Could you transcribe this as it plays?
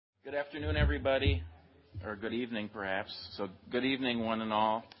Good afternoon, everybody, or good evening, perhaps. So good evening, one and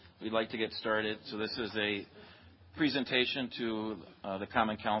all. We'd like to get started. So this is a presentation to the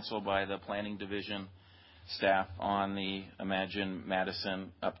Common Council by the Planning Division staff on the Imagine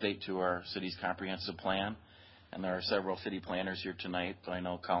Madison update to our city's comprehensive plan. And there are several city planners here tonight. I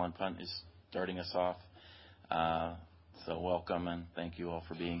know Colin Punt is starting us off. So welcome and thank you all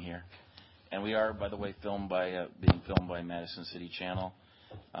for being here. And we are, by the way, being filmed by Madison City Channel.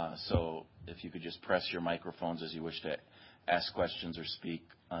 So if you could just press your microphones as you wish to ask questions or speak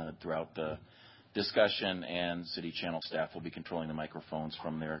throughout the discussion, and City Channel staff will be controlling the microphones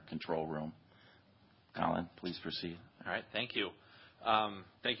from their control room. Colin, please proceed. All right, thank you.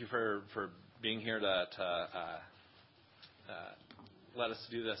 Thank you for being here to let us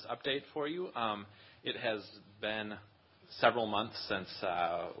do this update for you. It has been several months since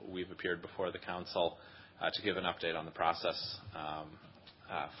we've appeared before the council to give an update on the process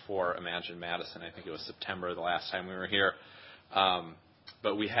for Imagine Madison. I think it was September the last time we were here.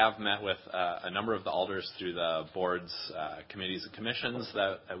 But we have met with a number of the alders through the board's committees and commissions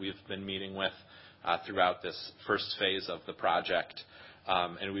that we've been meeting with throughout this first phase of the project.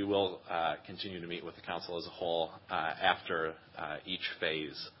 And we will continue to meet with the council as a whole after each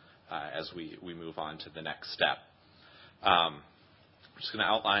phase as we move on to the next step. I'm just going to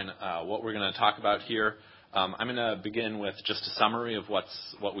outline what we're going to talk about here. I'm going to begin with just a summary of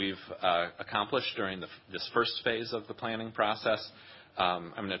what we've accomplished during this first phase of the planning process.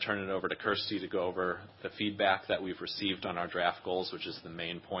 I'm going to turn it over to Kirsty to go over the feedback that we've received on our draft goals, which is the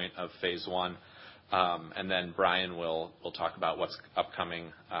main point of phase one. And then Brian will talk about what's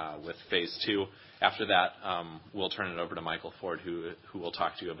upcoming with phase two. After that, we'll turn it over to Michael Ford, who will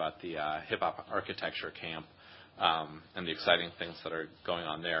talk to you about the Hip Hop Architecture Camp and the exciting things that are going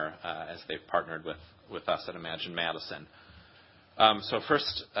on there as they've partnered with us at Imagine Madison. So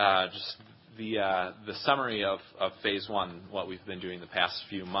first, just the summary of phase one, what we've been doing the past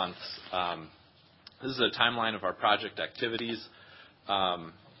few months. This is a timeline of our project activities.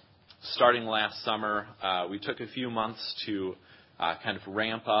 Starting last summer, we took a few months to kind of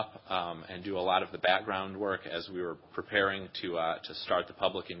ramp up and do a lot of the background work as we were preparing to start the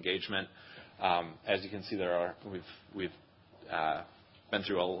public engagement. As you can see, we've been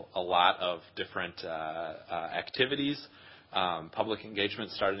through a lot of different activities. Public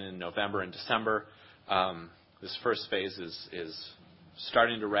engagement started in November and December. This first phase is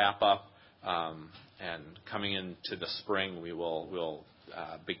starting to wrap up, and coming into the spring, we'll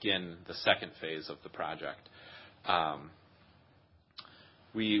begin the second phase of the project.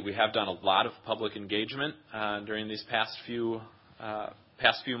 We have done a lot of public engagement during these past few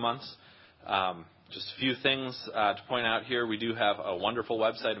months. Just a few things to point out here. We do have a wonderful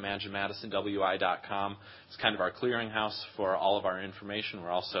website, ImagineMadisonWI.com. It's kind of our clearinghouse for all of our information. We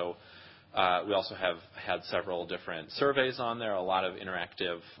also have had several different surveys on there, a lot of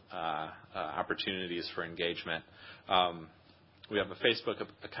interactive opportunities for engagement. We have a Facebook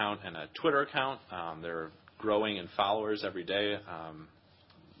account and a Twitter account. They're growing in followers every day.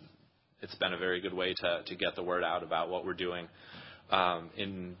 It's been a very good way to get the word out about what we're doing.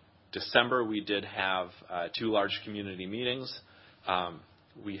 In December, we did have 2 large community meetings.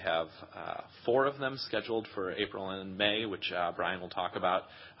 We have 4 of them scheduled for April and May, which Brian will talk about.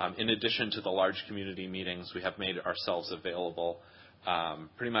 In addition to the large community meetings, we have made ourselves available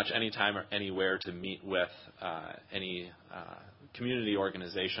pretty much anytime or anywhere to meet with any community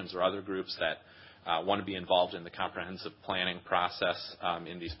organizations or other groups that want to be involved in the comprehensive planning process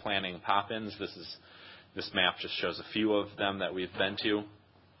in these planning pop-ins. This map just shows a few of them that we've been to.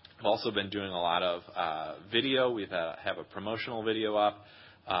 We've also been doing a lot of video. We have a promotional video up.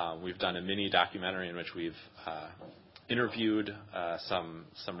 We've done a mini documentary in which we've interviewed some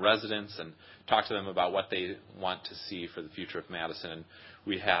residents and talked to them about what they want to see for the future of Madison. And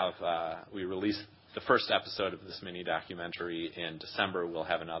we released the first episode of this mini documentary in December. We'll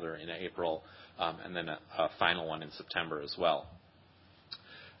have another in April, and then a final one in September as well.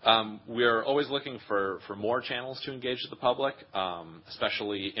 We're always looking for more channels to engage the public,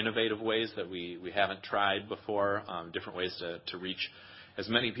 especially innovative ways that we haven't tried before, different ways to reach as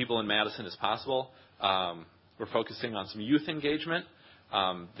many people in Madison as possible. We're focusing on some youth engagement.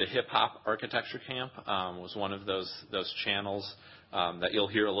 The Hip Hop Architecture Camp was one of those channels that you'll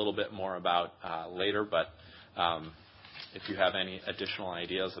hear a little bit more about later. But if you have any additional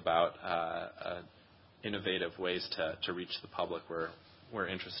ideas about innovative ways to reach the public, we're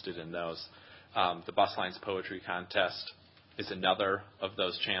interested in those. The Bus Lines Poetry Contest is another of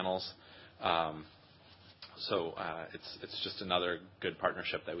those channels. So it's just another good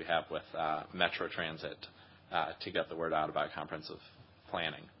partnership that we have with Metro Transit to get the word out about comprehensive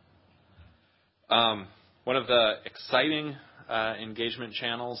planning. One of the exciting engagement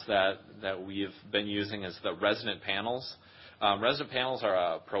channels that we've been using is the resident panels. Resident panels are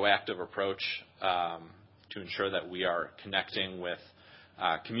a proactive approach to ensure that we are connecting with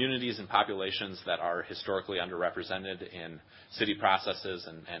communities and populations that are historically underrepresented in city processes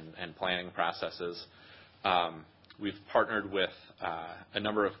and planning processes. We've partnered with a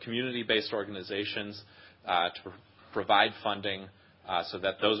number of community-based organizations to provide funding so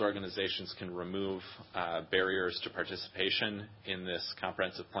that those organizations can remove barriers to participation in this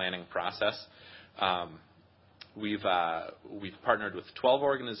comprehensive planning process. We've partnered with 12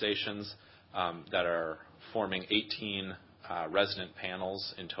 organizations that are forming 18 resident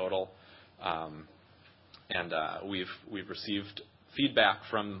panels in total, and we've received feedback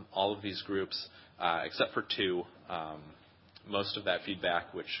from all of these groups except for two. Most of that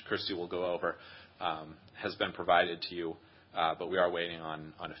feedback, which Kirsty will go over, has been provided to you, but we are waiting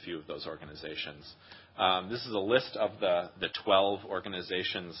on a few of those organizations. This is a list of the 12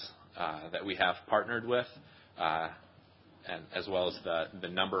 organizations that we have partnered with, and as well as the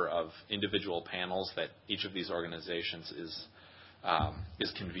number of individual panels that each of these organizations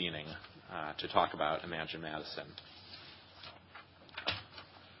is convening to talk about Imagine Madison.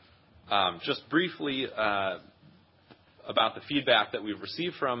 Just briefly about the feedback that we've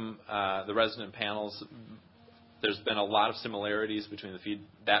received from the resident panels, there's been a lot of similarities between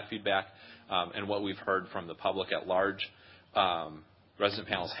that feedback and what we've heard from the public at large. Resident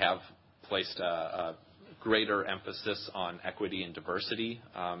panels have placed a greater emphasis on equity and diversity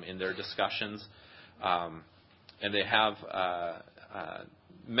in their discussions, and they have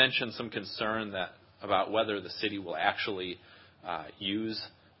mentioned some concern about whether the city will actually use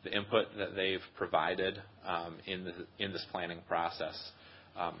the input that they've provided in this planning process,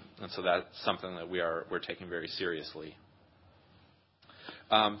 and so that's something that we're taking very seriously.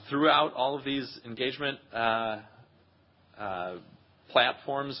 Throughout all of these engagement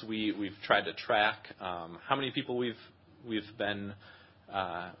platforms, we've tried to track how many people we've been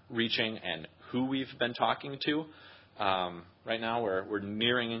reaching and who we've been talking to. Right now, we're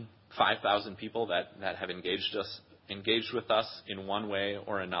nearing 5,000 people that have engaged with us in one way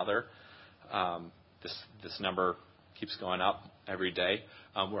or another. This number keeps going up every day.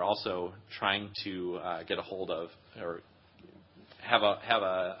 We're also trying to get a hold of or have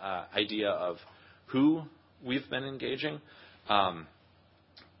a idea of who we've been engaging.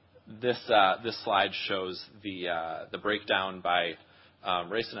 This slide shows the breakdown by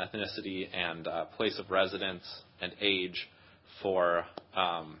race and ethnicity and place of residence and age for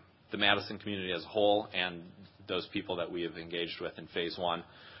the Madison community as a whole and those people that we have engaged with in phase one.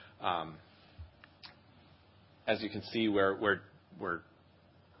 As you can see, we're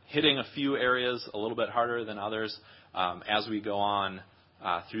hitting a few areas a little bit harder than others. As we go on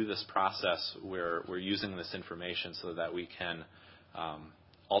through this process, we're using this information so that we can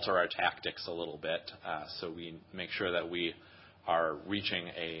alter our tactics a little bit, so we make sure that we are reaching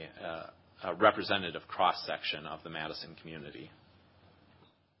a representative cross-section of the Madison community.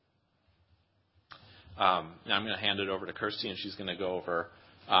 Now I'm going to hand it over to Kirsty, and she's going to go over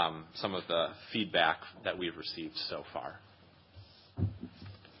some of the feedback that we've received so far.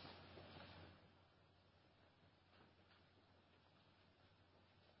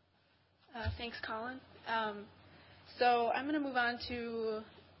 Thanks, Colin. So I'm going to move on to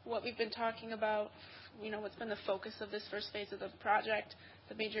what we've been talking about, what's been the focus of this first phase of the project,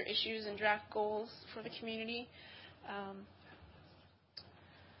 the major issues and draft goals for the community.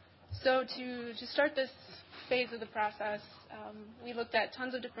 So to start this phase of the process, we looked at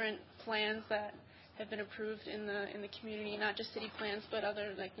tons of different plans that have been approved in the community, not just city plans, but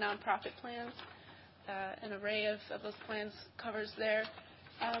other like nonprofit plans. An array of those plans covers there.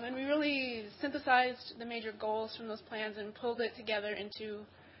 And we really synthesized the major goals from those plans and pulled it together into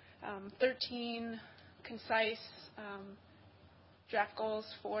 13 concise draft goals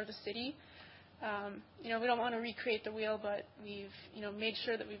for the city. We don't want to recreate the wheel, but we've made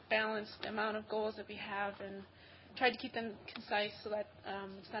sure that we've balanced the amount of goals that we have and tried to keep them concise so that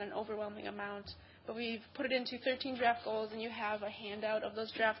it's not an overwhelming amount. But we've put it into 13 draft goals, and you have a handout of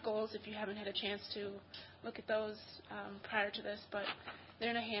those draft goals if you haven't had a chance to look at those prior to this, but they're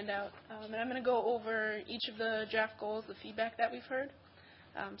in a handout. And I'm going to go over each of the draft goals, the feedback that we've heard.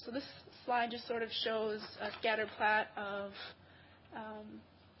 So this slide just sort of shows a scatter plot of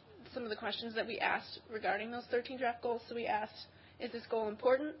some of the questions that we asked regarding those 13 draft goals. So we asked, is this goal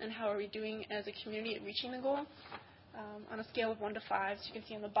important, and how are we doing as a community at reaching the goal? On a scale of 1 to 5, so you can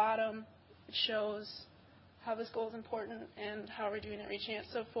see on the bottom, it shows how this goal is important and how are we doing at reaching it.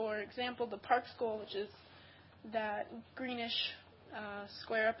 So for example, the parks goal, which is that greenish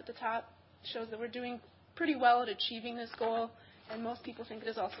square up at the top, shows that we're doing pretty well at achieving this goal, and most people think it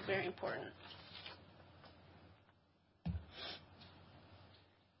is also very important.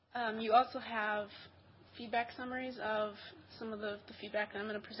 You also have feedback summaries of some of the feedback that I'm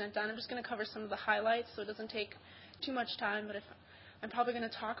going to present on. I'm just going to cover some of the highlights so it doesn't take too much time, but I'm probably going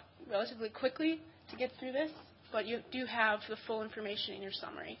to talk relatively quickly to get through this, but you do have the full information in your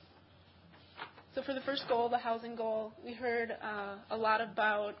summary. So for the first goal, the housing goal, we heard a lot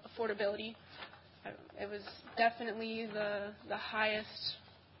about affordability. It was definitely the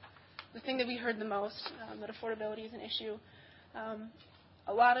thing that we heard the most, that affordability is an issue.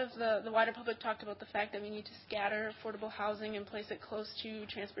 A lot of the wider public talked about the fact that we need to scatter affordable housing and place it close to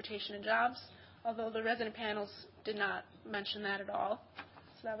transportation and jobs, although the resident panels did not mention that at all.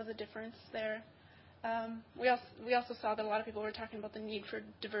 So that was a difference there. We also saw that a lot of people were talking about the need for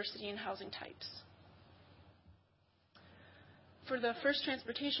diversity in housing types. For the first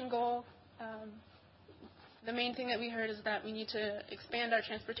transportation goal, the main thing that we heard is that we need to expand our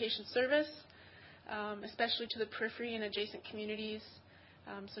transportation service, especially to the periphery and adjacent communities.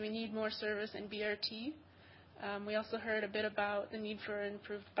 So we need more service in BRT. We also heard a bit about the need for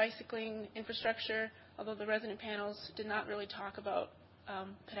improved bicycling infrastructure, although the resident panels did not really talk about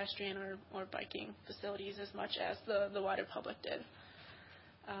pedestrian or biking facilities as much as the wider public did.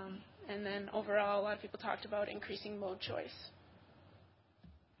 And then overall, a lot of people talked about increasing mode choice.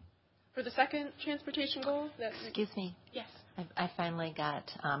 For the second transportation goal, Excuse me. Yes. I finally got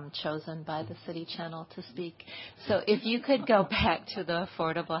chosen by the City Channel to speak. So if you could go back to the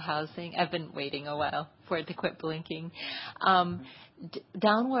affordable housing, I've been waiting a while for it to quit blinking.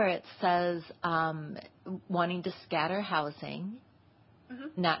 Down where it says wanting to scatter housing,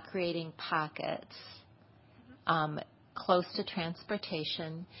 not creating pockets, close to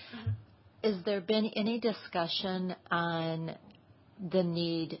transportation, has there been any discussion on the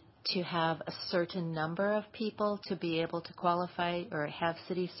need to have a certain number of people to be able to qualify or have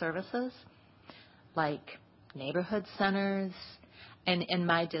city services, like neighborhood centers? And in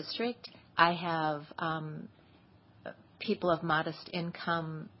my district, I have people of modest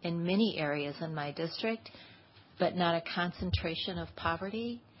income in many areas in my district, but not a concentration of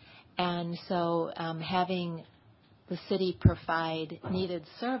poverty. And so having the city provide needed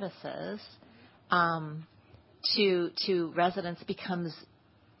services to residents becomes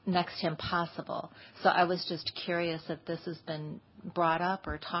next to impossible. So I was just curious if this has been brought up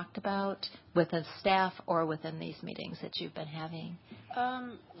or talked about within staff or within these meetings that you've been having.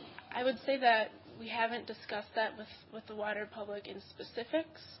 I would say that we haven't discussed that with the wider public in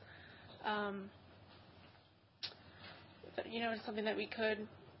specifics. But, it's something that we could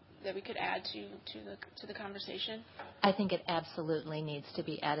add to the conversation. I think it absolutely needs to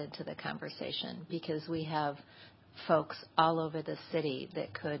be added to the conversation because we have folks all over the city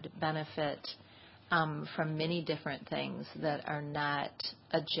that could benefit from many different things that are not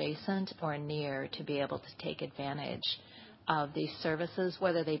adjacent or near to be able to take advantage of these services,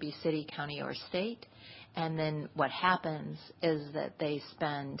 whether they be city, county, or state. And then what happens is that they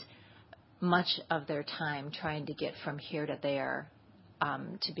spend much of their time trying to get from here to there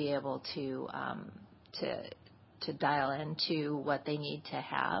to be able to dial into what they need to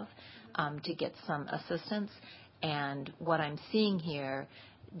have to get some assistance. And what I'm seeing here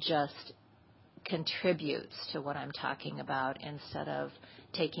just contributes to what I'm talking about instead of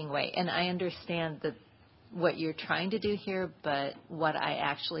taking away. And I understand that what you're trying to do here, but what I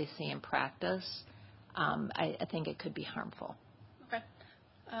actually see in practice, I think it could be harmful. Okay.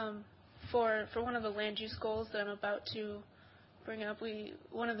 For one of the land use goals that I'm about to bring up,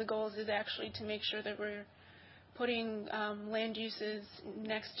 one of the goals is actually to make sure that we're putting land uses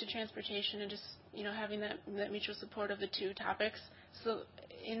next to transportation and just having that mutual support of the two topics. So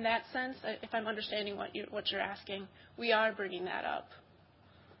in that sense, if I'm understanding what you're asking, we are bringing that up.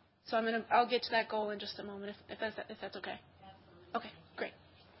 So I'll get to that goal in just a moment if that's okay. Okay, great.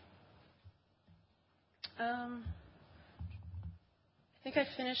 I think I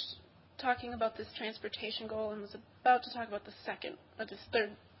finished talking about this transportation goal and was about to talk about this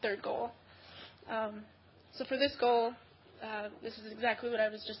third goal. So for this goal, this is exactly what I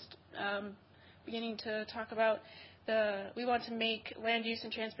was just beginning to talk about. We want to make land use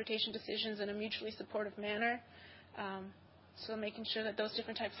and transportation decisions in a mutually supportive manner. So making sure that those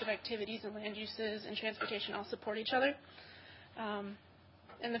different types of activities and land uses and transportation all support each other.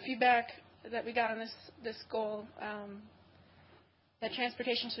 And the feedback that we got on this goal, that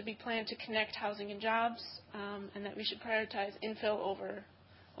transportation should be planned to connect housing and jobs, and that we should prioritize infill over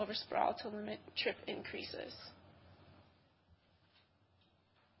sprawl to limit trip increases.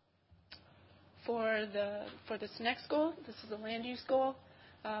 For this next goal, this is a land use goal.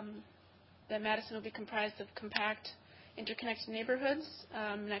 that Madison will be comprised of compact, interconnected neighborhoods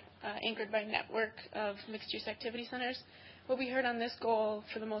anchored by a network of mixed-use activity centers. What we heard on this goal,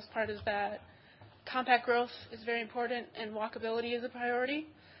 for the most part, is that compact growth is very important and walkability is a priority.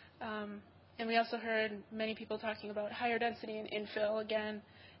 And we also heard many people talking about higher density and infill again,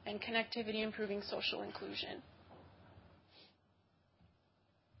 and connectivity improving social inclusion.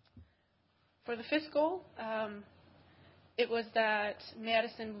 For the fifth goal, it was that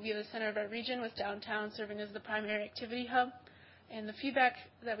Madison would be the center of our region, with downtown serving as the primary activity hub. And the feedback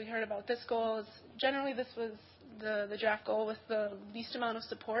that we heard about this goal is generally this was the draft goal with the least amount of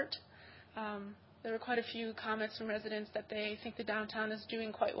support. There were quite a few comments from residents that they think the downtown is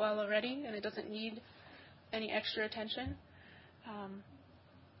doing quite well already and it doesn't need any extra attention.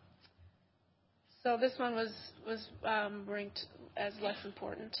 So this one was ranked as less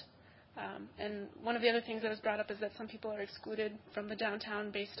important. And one of the other things that was brought up is that some people are excluded from the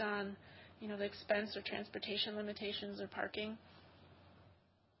downtown based on, the expense or transportation limitations or parking.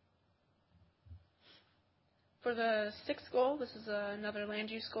 For the sixth goal, this is another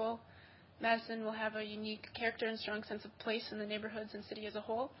land use goal. Madison will have a unique character and strong sense of place in the neighborhoods and city as a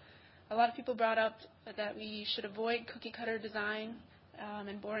whole. A lot of people brought up that we should avoid cookie-cutter design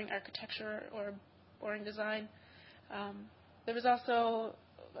and boring architecture or boring design. There was also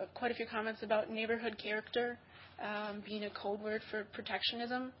quite a few comments about neighborhood character being a code word for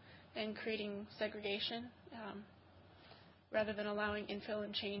protectionism and creating segregation rather than allowing infill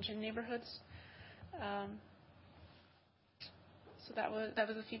and change in neighborhoods. So that was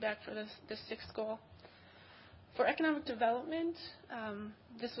the feedback for this sixth goal. For economic development,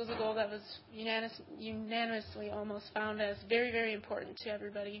 this was a goal that was unanimously almost found as very, very important to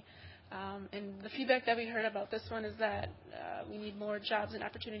everybody. And the feedback that we heard about this one is that we need more jobs and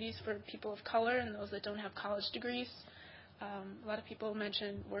opportunities for people of color and those that don't have college degrees. A lot of people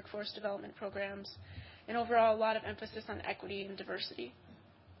mentioned workforce development programs, and overall a lot of emphasis on equity and diversity.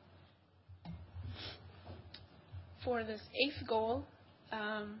 For this eighth goal,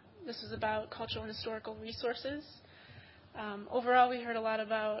 this was about cultural and historical resources. Overall, we heard a lot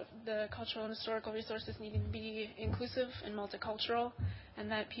about the cultural and historical resources needing to be inclusive and multicultural,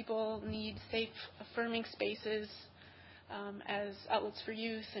 and that people need safe, affirming spaces as outlets for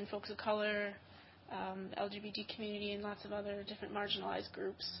youth and folks of color, the LGBT community, and lots of other different marginalized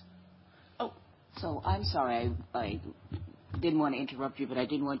groups. Oh, so I'm sorry, I didn't want to interrupt you, but I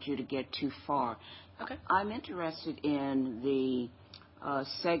didn't want you to get too far. Okay. I'm interested in the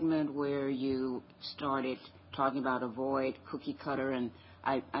segment where you started talking about avoid cookie cutter, and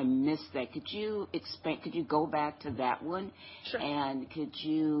I missed that. Could you go back to that one? Sure. And could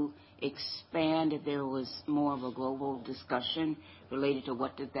you expand if there was more of a global discussion related to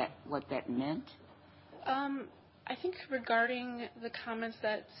what that meant? I think regarding the comments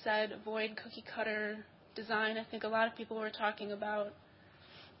that said avoid cookie cutter design, I think a lot of people were talking about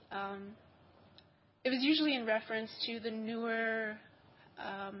it was usually in reference to the newer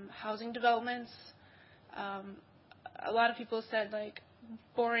housing developments. A lot of people said like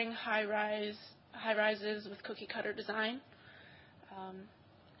boring high rises with cookie cutter design.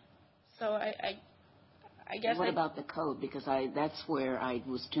 So I guess. What about the code? Because that's where I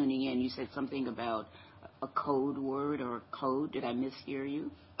was tuning in. You said something about a code word or code. Did I mishear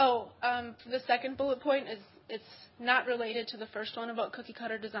you? Oh, the second bullet point is it's not related to the first one about cookie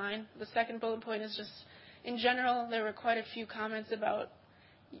cutter design. The second bullet point is just, in general, there were quite a few comments about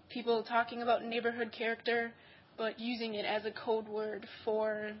people talking about neighborhood character, but using it as a code word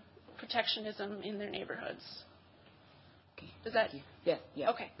for protectionism in their neighborhoods. Okay. Does that? Yeah.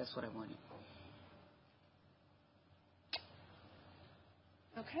 Okay. That's what I wanted.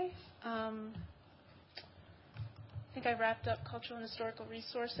 Okay. I think I wrapped up cultural and historical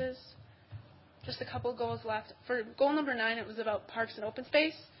resources. Just a couple goals left. For goal number 9, it was about parks and open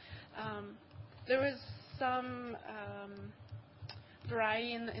space. There was some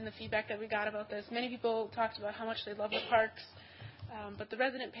variety in the feedback that we got about this. Many people talked about how much they love the parks, but the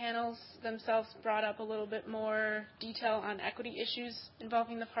resident panels themselves brought up a little bit more detail on equity issues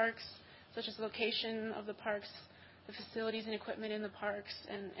involving the parks, such as location of the parks, the facilities and equipment in the parks,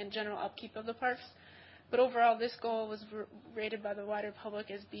 and general upkeep of the parks. But overall, this goal was rated by the wider public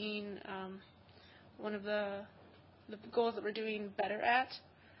as being one of the goals that we're doing better at.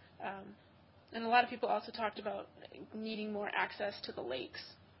 And a lot of people also talked about needing more access to the lakes.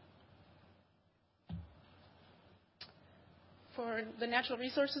 For the natural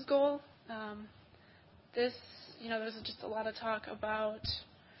resources goal, there was just a lot of talk about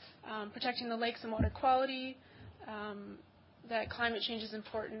protecting the lakes and water quality, that climate change is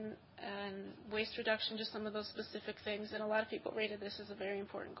important, and waste reduction, just some of those specific things. And a lot of people rated this as a very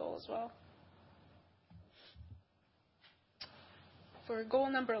important goal as well. For goal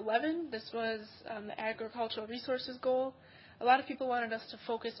number 11, this was the agricultural resources goal. A lot of people wanted us to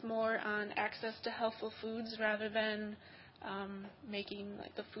focus more on access to healthful foods rather than making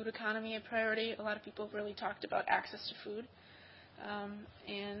the food economy a priority. A lot of people really talked about access to food,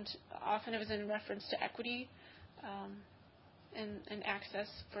 and often it was in reference to equity and access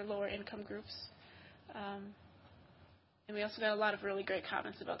for lower income groups. And we also got a lot of really great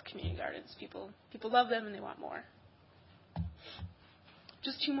comments about the community gardens. People love them and they want more.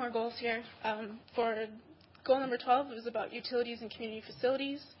 Just 2 more goals here. For goal number 12, it was about utilities and community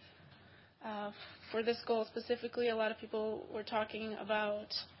facilities. For this goal specifically, a lot of people were talking about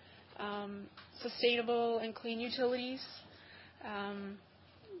sustainable and clean utilities.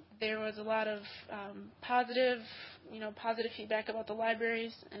 There was a lot of positive feedback about the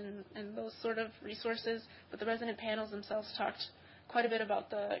libraries and those sort of resources, but the resident panels themselves talked quite a bit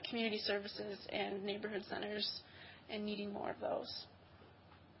about the community services and neighborhood centers and needing more of those.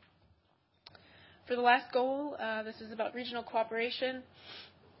 For the last goal, this is about regional cooperation.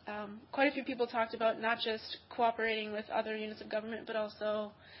 Quite a few people talked about not just cooperating with other units of government, but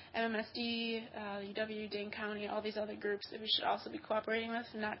also MMSD, UW, Dane County, all these other groups that we should also be cooperating with,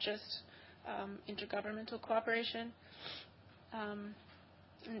 not just intergovernmental cooperation. And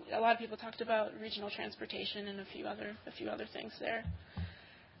a lot of people talked about regional transportation and a few other things there.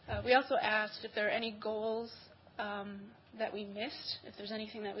 We also asked if there are any goals that we missed, if there's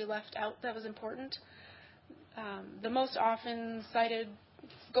anything that we left out that was important. The most often cited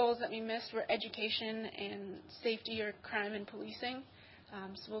goals that we missed were education and safety or crime and policing.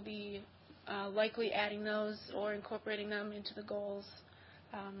 So we'll be likely adding those or incorporating them into the goals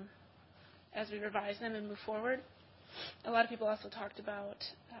as we revise them and move forward. A lot of people also talked about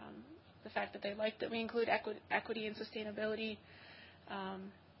the fact that they liked that we include equity and sustainability.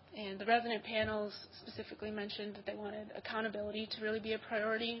 And the resident panels specifically mentioned that they wanted accountability to really be a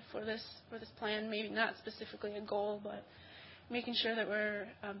priority for this plan, maybe not specifically a goal, but making sure that we're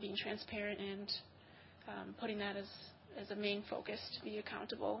being transparent and putting that as a main focus to be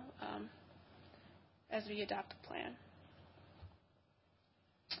accountable as we adopt the plan.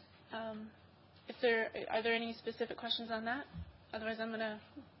 Are there any specific questions on that? Otherwise, I'm going to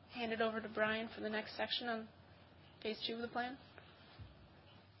hand it over to Brian for the next section on phase 2 of the plan.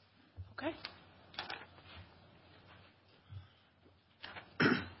 Okay.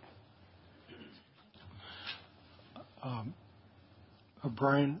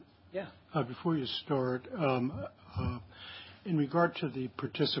 Brian? Yeah. Before you start, in regard to the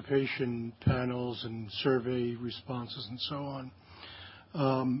participation panels and survey responses and so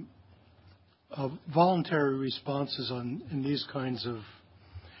on, voluntary responses in these kinds of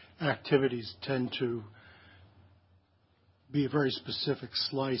activities tend to be a very specific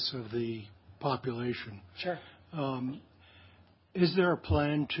slice of the population. Sure. Is there a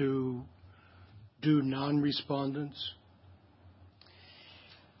plan to do non-respondents?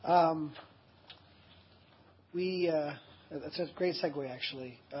 That's a great segue,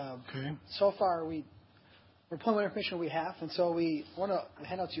 actually. Okay. So far, we're pulling what information we have, and so one of the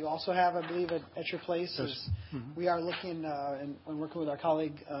handouts you also have, I believe, at your place Yes. is we are looking and working with our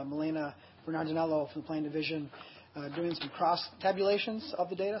colleague Milena Bernardinello from the Planning Division, doing some cross tabulations of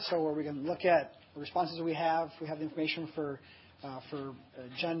the data, so where we can look at the responses we have the information for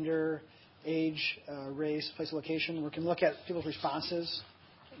gender, age, race, place of location. We can look at people's responses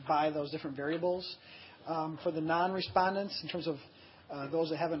by those different variables. For the non-respondents, in terms of those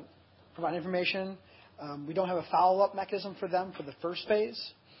that haven't provided information, we don't have a follow-up mechanism for them for the first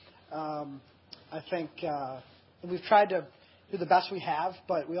phase. I think we've tried to do the best we have,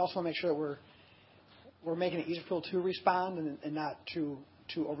 but we also want to make sure that we're making it easier for people to respond and not too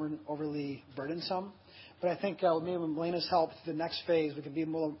overly burdensome. But I think maybe with Melena's help, the next phase, we can be a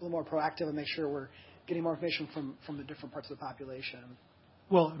little more proactive and make sure we're getting more information from the different parts of the population.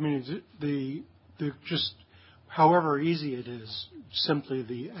 Well, I mean, just however easy it is, simply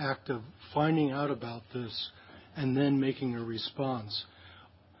the act of finding out about this and then making a response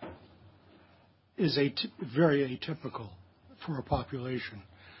is very atypical for a population.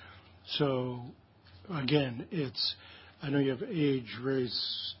 So, again, I know you have age,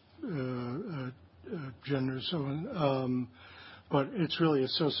 race, gender, so on, but it's really a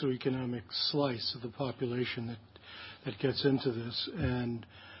socioeconomic slice of the population that gets into this, and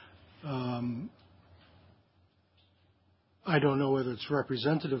I don't know whether it's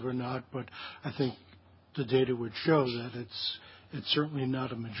representative or not, but I think the data would show that it's certainly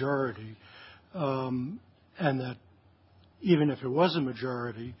not a majority, and that even if it was a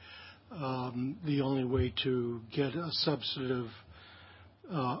majority, the only way to get a substantive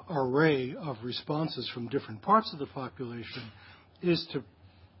array of responses from different parts of the population is to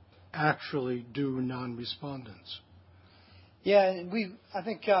actually do non-respondents. Yeah, and I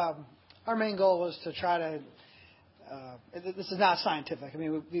think our main goal was to try to. This is not scientific. I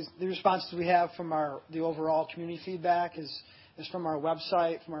mean, the responses we have from the overall community feedback is from our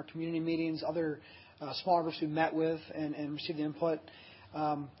website, from our community meetings, other smaller groups we met with and received the input.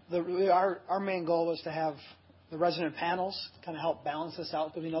 Our main goal was to have the resident panels kind of help balance this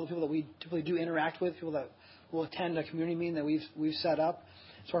out between other people that we typically do interact with, people that will attend a community meeting that we've set up.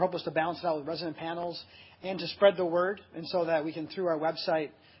 So our hope was to balance it out with resident panels and to spread the word, and so that we can, through our website,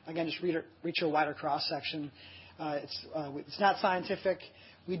 again, just reach a wider cross-section. It's not scientific.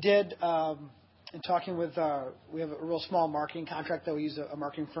 We did, in talking with, we have a real small marketing contract that we use a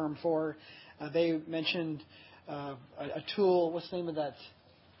marketing firm for. They mentioned a tool, what's the name of that?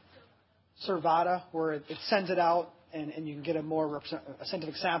 Servata, where it sends it out and you can get a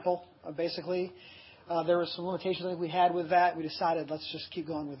scientific sample, basically. There were some limitations that we had with that. We decided let's just keep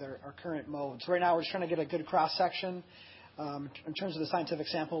going with our current mode. So right now we're just trying to get a good cross-section. In terms of the scientific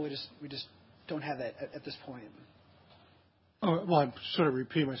sample, we just don't have that at this point. Oh, well, I'm sort of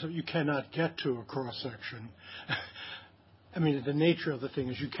repeating myself. You cannot get to a cross-section. I mean, the nature of the thing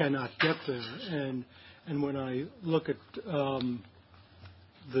is you cannot get there. And when I look at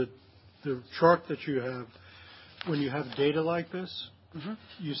the chart that you have, when you have data like this, mm-hmm.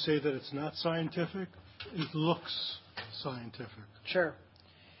 you say that it's not scientific. It looks scientific. Sure.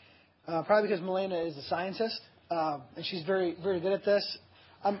 Probably because Milena is a scientist, and she's very, very good at this.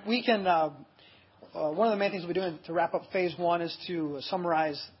 We can. One of the main things we're doing to wrap up phase one is to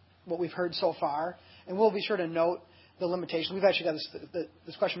summarize what we've heard so far, and we'll be sure to note the limitations. We've actually got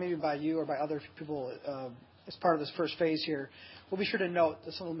this question maybe by you or by other people as part of this first phase here. We'll be sure to note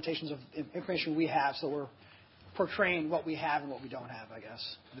some limitations of information we have, so we're portraying what we have and what we don't have, I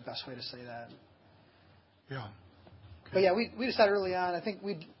guess, the best way to say that. Yeah. Okay. But yeah, we decided early on, I think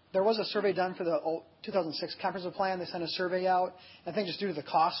there was a survey done for the 2006 comprehensive plan. They sent a survey out. I think just due to the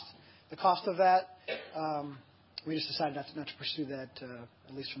cost of that, we just decided not to pursue that,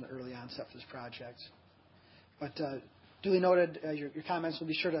 at least from the early onset for this project. But duly noted, your comments. Will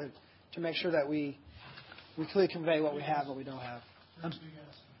be sure to make sure that we clearly convey what we have and what we don't have.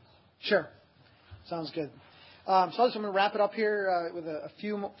 Sure. Sounds good. So I'm going to wrap it up here with a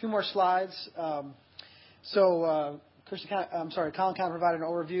few more slides. Colin kind of provided an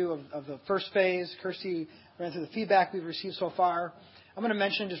overview of the first phase. Kirsty ran through the feedback we've received so far. I'm going to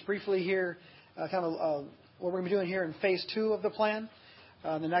mention just briefly here what we're going to be doing here in phase two of the plan,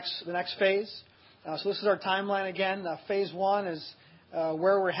 the next phase. So this is our timeline again. Phase one is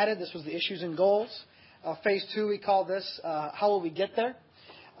where we're headed. This was the issues and goals. Phase two, we call this how will we get there.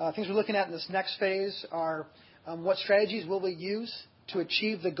 Things we're looking at in this next phase are what strategies will we use to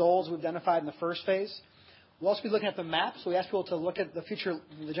achieve the goals we've identified in the first phase. We'll also be looking at the map. So we ask people to look at the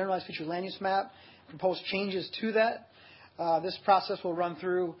generalized future land use map, propose changes to that. This process will run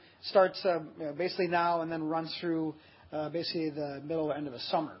through, starts basically now and then runs through basically the middle or end of the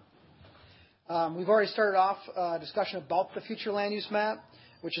summer. We've already started off a discussion about the future land use map,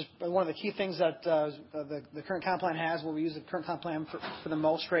 which is one of the key things that the current comp plan has, where we use the current comp plan for the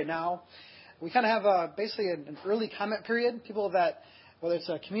most right now. We kind of have basically an early comment period. People that, whether it's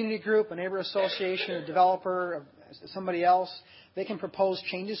a community group, a neighbor association, a developer, somebody else, they can propose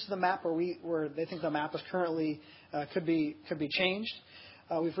changes to the map where they think the map is currently could be changed.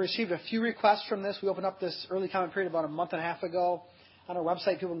 We've received a few requests from this. We opened up this early comment period about a month and a half ago. On our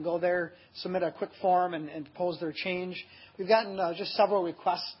website, people can go there, submit a quick form, and propose their change. We've gotten just several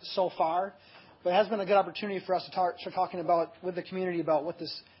requests so far, but it has been a good opportunity for us to start talking about with the community about what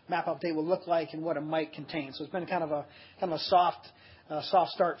this map update will look like and what it might contain. So it's been kind of a soft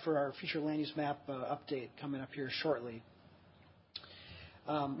start for our future land use map update coming up here shortly.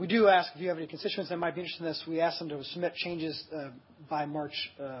 We do ask if you have any constituents that might be interested in this. We ask them to submit changes by March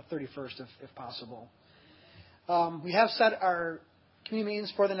 31st, if possible. We have set our community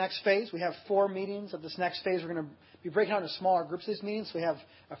meetings for the next phase. We have 4 meetings of this next phase. We're going to be breaking out into smaller groups of these meetings. So we have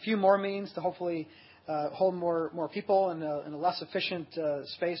a few more meetings to hopefully hold more people in a less efficient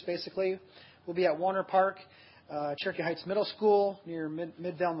space, basically. We'll be at Warner Park, Cherokee Heights Middle School, near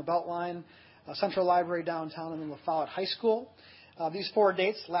Midvale on the Beltline, Central Library downtown, and then LaFollette High School. These 4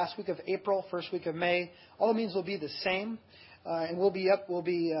 dates, last week of April, first week of May, all the meetings will be the same. And we'll be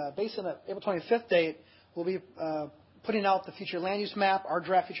based on the April 25th date, we'll be putting out the future land use map, our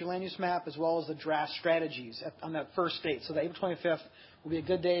draft future land use map, as well as the draft strategies on that first date. So the April 25th will be a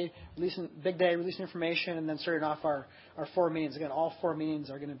good day, releasing information, and then starting off our 4 meetings. Again, all 4 meetings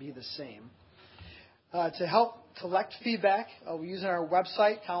are going to be the same. To help collect feedback, we're using our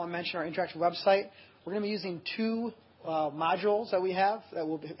website. Colin mentioned our interactive website. We're going to be using 2 modules that we have that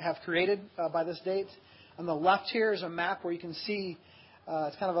we'll have created by this date. On the left here is a map where you can see,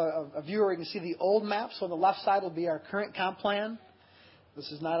 it's kind of a view where you can see the old map. So on the left side will be our current comp plan. This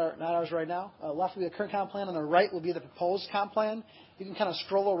is not ours right now. Left will be the current comp plan. On the right will be the proposed comp plan. You can kind of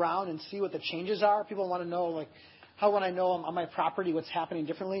stroll around and see what the changes are. People want to know, like, how would I know on my property what's happening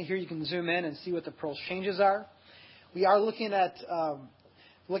differently? Here you can zoom in and see what the proposed changes are. We are looking at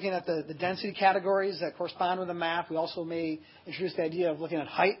the density categories that correspond with the map. We also may introduce the idea of looking at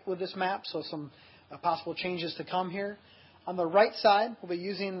height with this map, so some possible changes to come here. On the right side, we'll be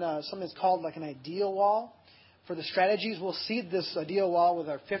using something that's called like an ideal wall. For the strategies, we'll seed this ideal wall with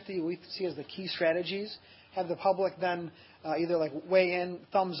our 50 we see as the key strategies. Have the public then either like weigh in,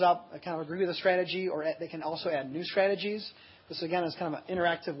 thumbs up, kind of agree with the strategy, or they can also add new strategies. This, again, is kind of an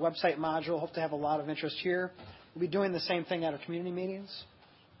interactive website module. Hope to have a lot of interest here. We'll be doing the same thing at our community meetings.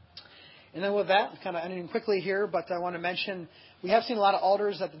 And then with that, kind of ending quickly here, but I want to mention we have seen a lot of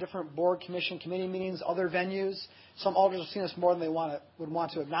alders at the different board, commission, committee meetings, other venues. Some alders have seen us more than they would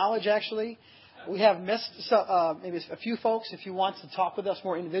want to acknowledge, actually. We have missed maybe a few folks. If you want to talk with us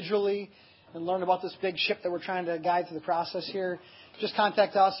more individually and learn about this big ship that we're trying to guide through the process here, just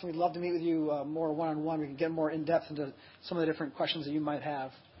contact us, and we'd love to meet with you more one-on-one. We can get more in-depth into some of the different questions that you might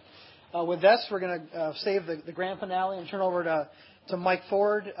have. With this, we're going to save the grand finale and turn over to Mike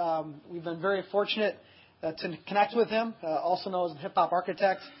Ford. We've been very fortunate to connect with him, also known as the hip-hop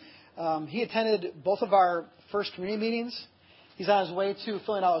architect. He attended both of our first community meetings. He's on his way to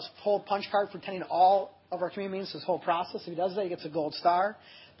filling out his whole punch card for attending all of our community meetings, his whole process. If he does that, he gets a gold star.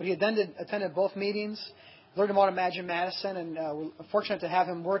 But he attended both meetings, learned about Imagine Madison, and we're fortunate to have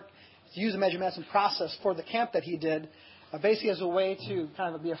him use the Imagine Madison process for the camp that he did, basically as a way to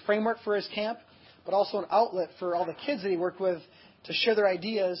kind of be a framework for his camp, but also an outlet for all the kids that he worked with to share their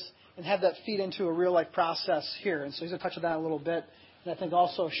ideas and have that feed into a real-life process here. And so he's going to touch on that a little bit, and I think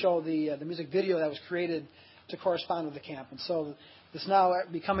also show the music video that was created to correspond with the camp. And so this now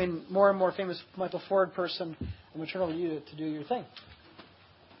becoming more and more famous Michael Ford person, I'm going to turn over to you to do your thing.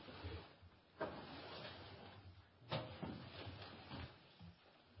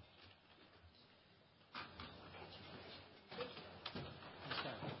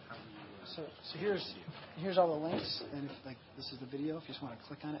 So here's all the links, and if this is the video, if you just want to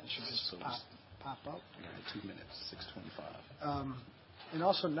click on it, it should just pop up. I got 2 minutes, 6:25. And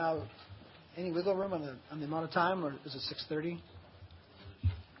also now, any wiggle room on the amount of time, or is it 6:30?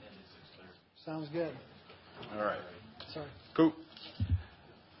 Sounds good. All right. Sorry. Cool.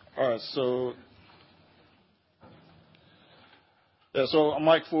 All right. So I'm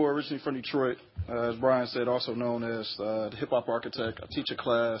Mike Ford, originally from Detroit. As Brian said, also known as the hip hop architect. I teach a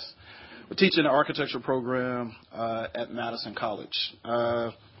class. We're teaching an architecture program at Madison College.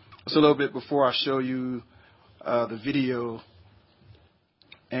 It's a little bit before I show you the video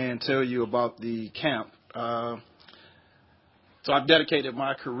and tell you about the camp. So I've dedicated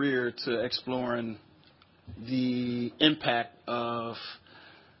my career to exploring the impact of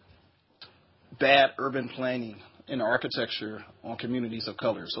bad urban planning in architecture on communities of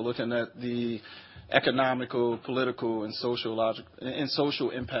color. So looking at the economical, political, and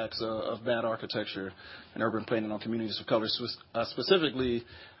social impacts of bad architecture and urban planning on communities of color, specifically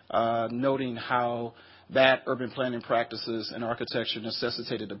noting how bad urban planning practices and architecture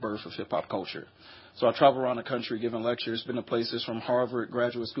necessitated the birth of hip-hop culture. So I travel around the country giving lectures, been to places from Harvard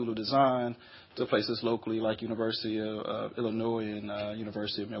Graduate School of Design to places locally like University of Illinois and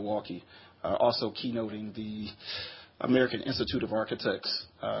University of Milwaukee. Also keynoting the American Institute of Architects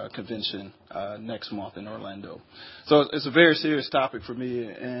convention next month in Orlando. So it's a very serious topic for me.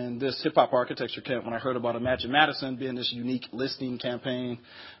 And this hip-hop architecture camp, when I heard about Imagine Madison being this unique listening campaign,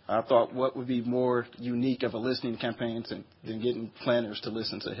 I thought what would be more unique of a listening campaign than getting planners to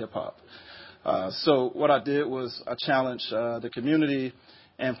listen to hip-hop. So what I did was I challenged the community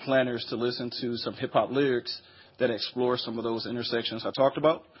and planners to listen to some hip-hop lyrics that explore some of those intersections I talked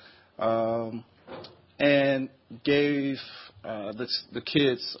about. And gave the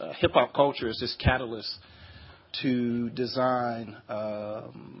kids hip-hop culture as this catalyst to design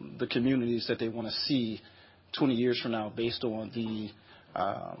the communities that they want to see 20 years from now based on the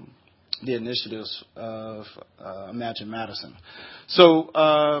initiatives of Imagine Madison. So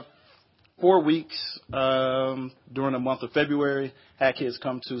 4 weeks during the month of February, had kids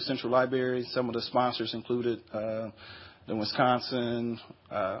come to Central Library. Some of the sponsors included the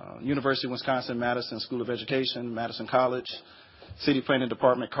University of Wisconsin-Madison School of Education, Madison College, City Planning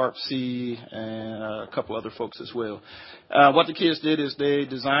Department, CARP-C, and a couple other folks as well. What the kids did is they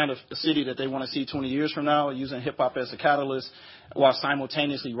designed a city that they want to see 20 years from now using hip-hop as a catalyst while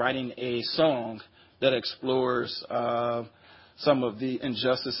simultaneously writing a song that explores some of the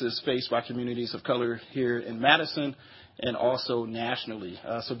injustices faced by communities of color here in Madison and also nationally.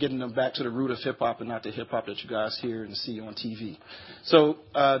 So getting them back to the root of hip-hop and not the hip-hop that you guys hear and see on TV. So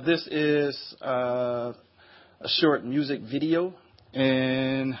this is a short music video,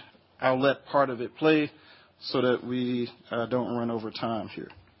 and I'll let part of it play so that we don't run over time here.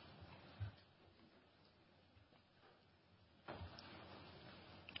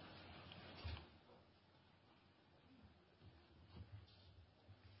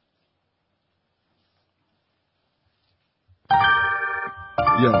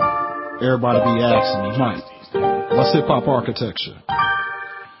 Yo, everybody be asking me, Mike, what's hip-hop architecture?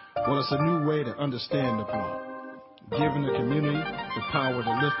 Well, it's a new way to understand the beat, giving the community the power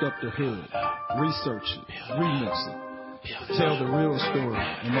to lift up the hood, research it, remix it, tell the real story,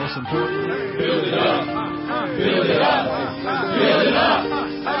 and most importantly, build it up, build it up, build it up,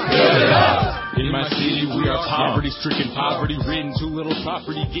 build it up. In my city, we are poverty-stricken, poverty-ridden, too little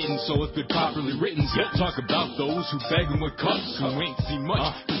property getting, so if it properly written, talk about those who begging with cups, who ain't seen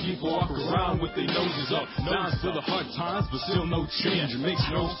much, cause people walk around with their noses up, nines for the hard times, but still no change, it makes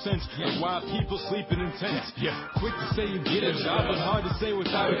no sense, like why people sleeping in tents, quick to say you get a job, but hard to say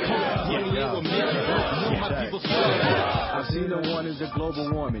without a coat, money ain't what make you broke, know my people swear. I've seen the one is a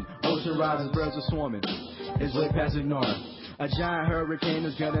global warming, ocean rises, birds are swarming, it's way past ignoring. A giant hurricane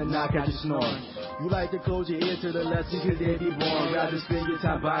is gonna knock out your snoring. You like to close your ear to the lesson cause they be born. Rather spend your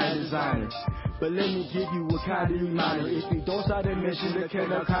time buying designers. But let me give you a kind of reminder. If you don't start a mission, there can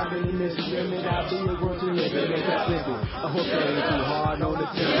no common mission. Then I'll be a growth to live and make that simple. I hope that ain't too hard on the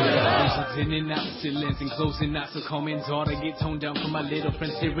temple. Patients in and out, silence and closing not so calm and daughter get toned down from my little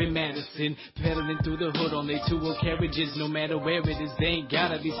friends here in Madison. Pedaling through the hood on their two-wheel carriages. No matter where it is, they ain't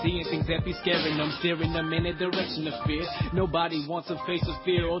gotta be seeing things that be scaring them. Steering them in a direction of fear. Nobody wants a face of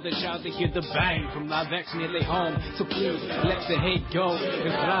fear or the child to hear the bang from live action in their home. So please let the hate go and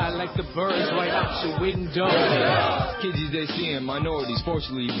fly like the birds right out your window. Kids they seeing minorities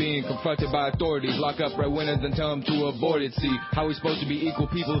forcefully being confronted by authorities. Lock up breadwinners and tell them to abort it. See how we supposed to be equal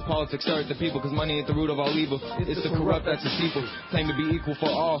people if politics hurt the people, cause money ain't the root of all evil. It's the corrupt that's deceitful. Claim to be equal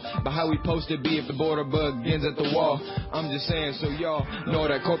for all, but how we supposed to be if the border begins at the wall? I'm just saying so y'all know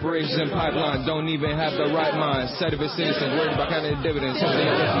that corporations and pipelines don't even have the right mind. Set of its citizens worried about counting dividends.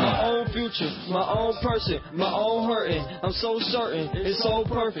 My own future, my own person, my own hurting. I'm so certain it's so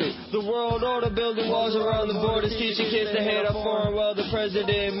perfect. The world order building walls around the borders, teaching kids to hate our foreign. Well, the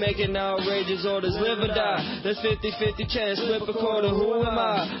president making outrageous orders. Live or die, that's 50-50 chance. Flip a quarter, who am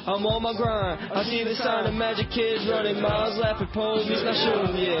I? I'm on my grind. I see the sign of magic kids running miles, laughing police, not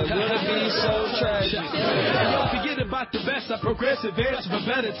shooting. Yeah, will it be so tragic? Don't forget about the best. I progress, advance for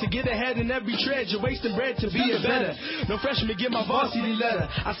better. To get ahead in every trade, you're wasting bread to be a better. No freshman get my varsity letter.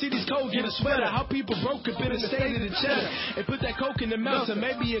 I see these cold get a sweater. How people broke up in the state of the cheddar. And put that coke in the melter,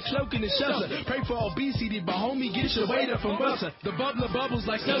 maybe a cloak in the shelter. Pray for obesity, but homie, get your weight up from welter. The bubbler bubbles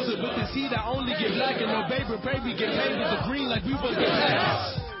like seltzer, but the seed I only get black and no paper. Pray we get paid with the green like we was the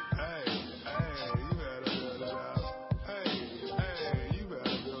tax.